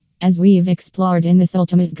As we've explored in this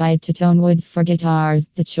ultimate guide to Tonewoods for guitars,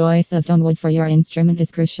 the choice of tonewood for your instrument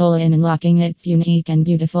is crucial in unlocking its unique and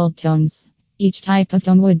beautiful tones. Each type of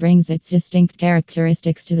tonewood brings its distinct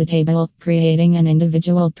characteristics to the table, creating an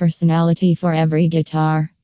individual personality for every guitar.